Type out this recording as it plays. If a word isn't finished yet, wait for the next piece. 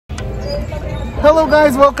Hello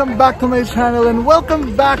guys, welcome back to my channel and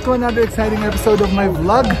welcome back to another exciting episode of my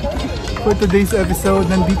vlog. For today's episode,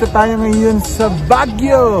 nandito tayo ngayon sa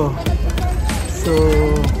Baguio. So,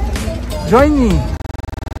 join me!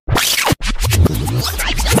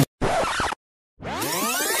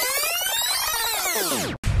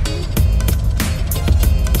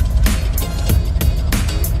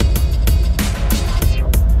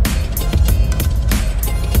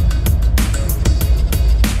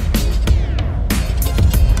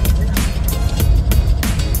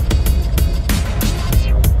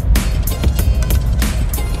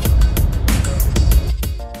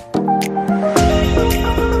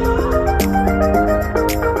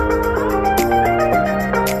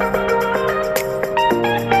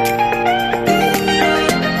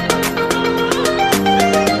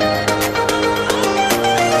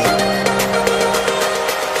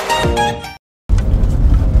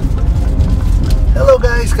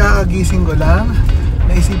 Kakagising ko lang,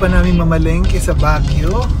 naisipan namin mamalengke sa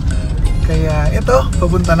Baguio. Kaya ito,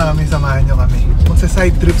 papunta na kami, samahan nyo kami. Magsa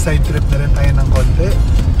side trip na rin tayo ng konti.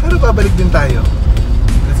 Pero babalik din tayo.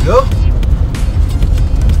 Let's go!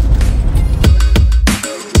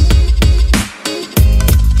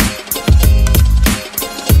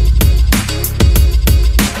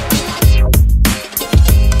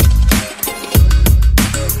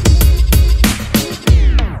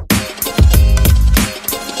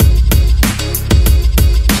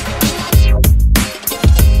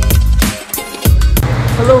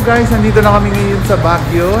 Hello guys, nandito na kami ngayon sa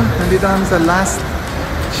Baguio. Nandito kami sa last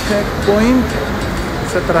checkpoint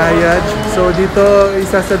sa triage. So dito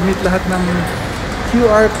isasubmit lahat ng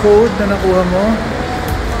QR code na nakuha mo.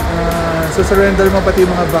 So surrender mo pati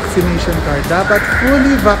mga vaccination card. Dapat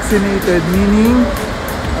fully vaccinated, meaning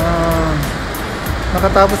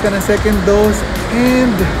nakatapos ka ng second dose,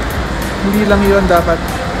 and hindi lang yun, dapat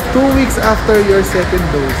 2 weeks after your second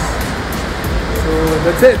dose. So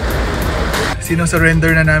that's it.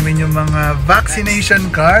 Sino-surrender na namin yung mga vaccination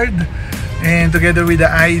card, and together with the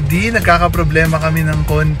ID, nagkakaproblema kami ng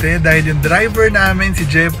konti dahil yung driver namin, si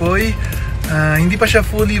Jepoy, hindi pa siya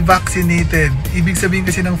fully vaccinated. Ibig sabihin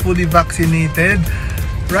kasi ng fully vaccinated,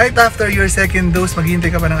 right after your second dose,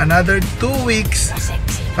 maghihintay ka pa ng another 2 weeks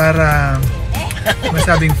para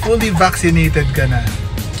masabing fully vaccinated ka na.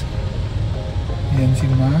 Yan si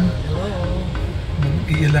Ma.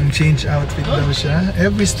 Ilang change outfit daw siya.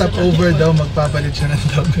 Every stopover daw magpapalit siya ng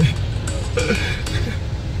damit.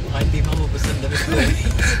 Hindi mamubos ang damit ko.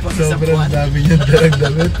 Sobrang dami niya dalang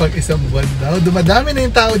damit pag isang buwan daw. Dumadami na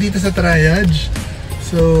yung tao dito sa triage.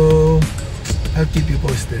 So, I'll keep you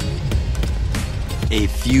posted. A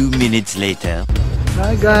few minutes later.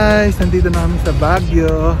 Hi guys! Nandito na kami sa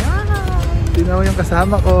Baguio. Tingnan mo yung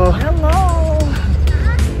kasama ko. Hello!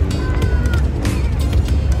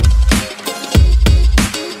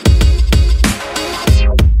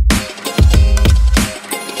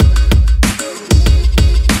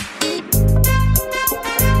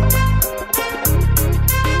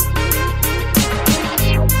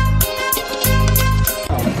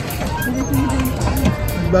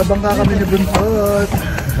 Babangka kami ni Buntot.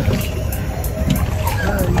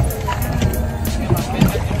 Hi.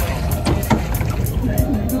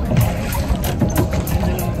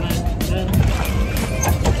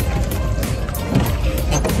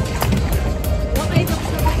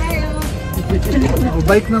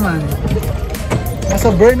 Bike naman.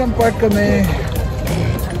 Nasa Burnham Park kami.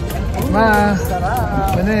 Ma,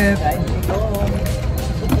 Manet.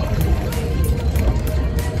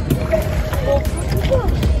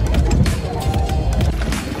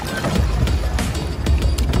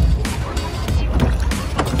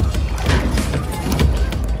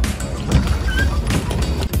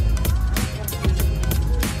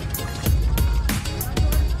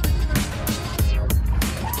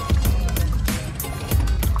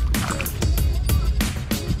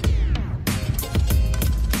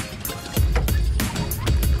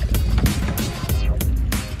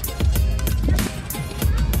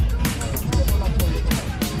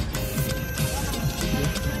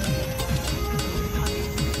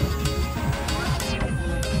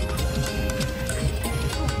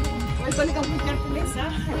 Balik ang picture please,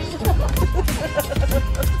 ha?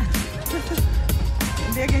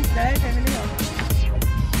 Hindi against that, family mo.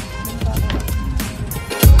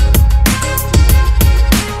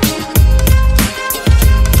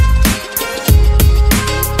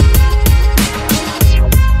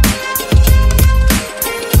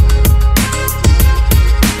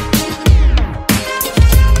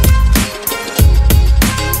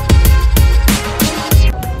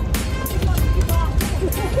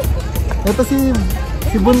 Ito si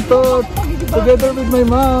Buntot, together with my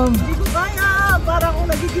mom. Hindi ko kaya! parang akong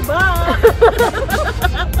nagigiba.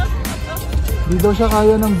 Di daw siya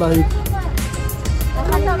kaya ng bike.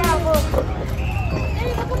 Nakita na ako. Eh,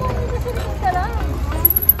 baka mo may nasinig ka lang.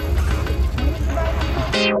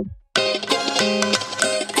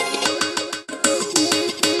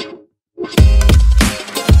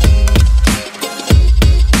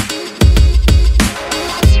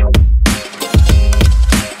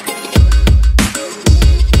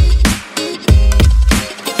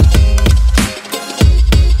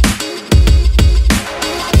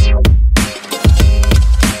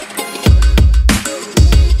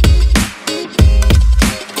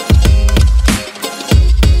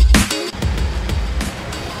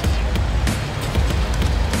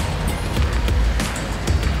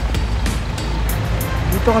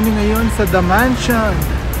 Dito kami ngayon sa The Mansion.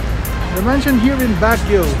 The Mansion here in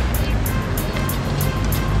Baguio.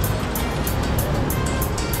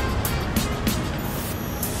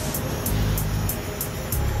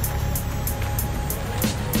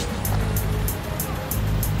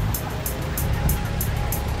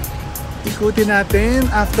 Ikutin natin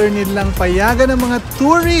after nilang payagan ng mga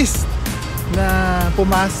tourist na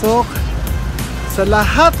pumasok sa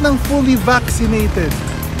lahat ng fully vaccinated.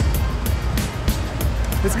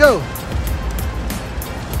 Let's go!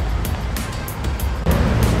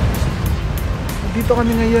 Dito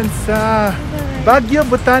kami ngayon sa Baguio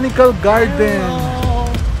Botanical Garden. Hello.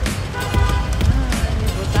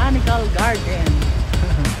 Botanical Garden.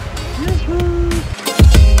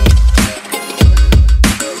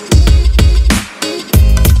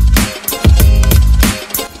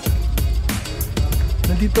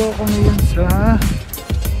 Nandito ako ngayon sa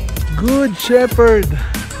Good Shepherd.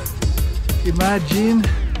 Imagine,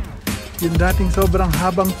 yung dating sobrang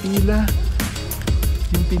habang pila,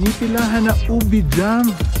 yung pinipilahan na ubi jam,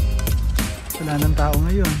 wala nang tao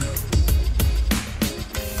ngayon.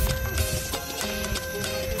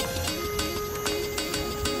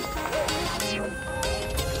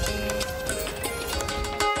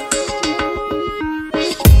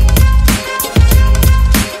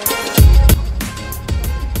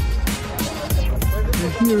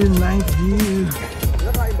 We're here in Night View.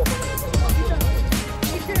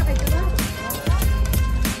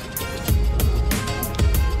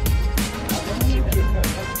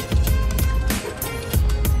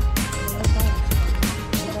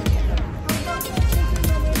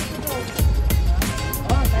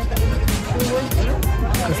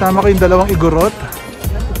 Kasama ko yung dalawang igorot.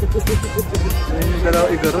 Ayan yung dalawang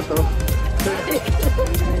igorot, oh.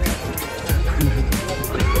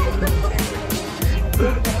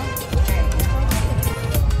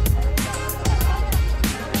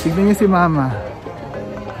 Tignan niyo si Mama.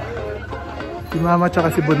 Si Mama tsaka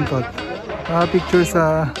si Buntot. Picture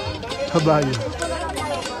sa kabayo.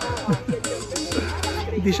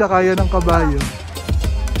 Hindi siya kaya ng kabayo.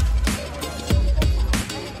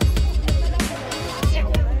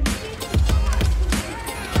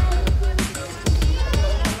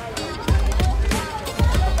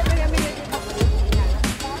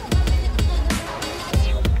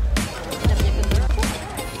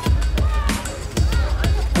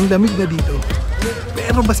 Ang lamig na dito.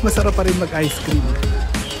 Pero mas masarap pa rin mag-ice cream.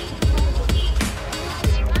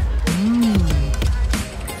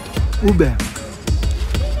 Ube.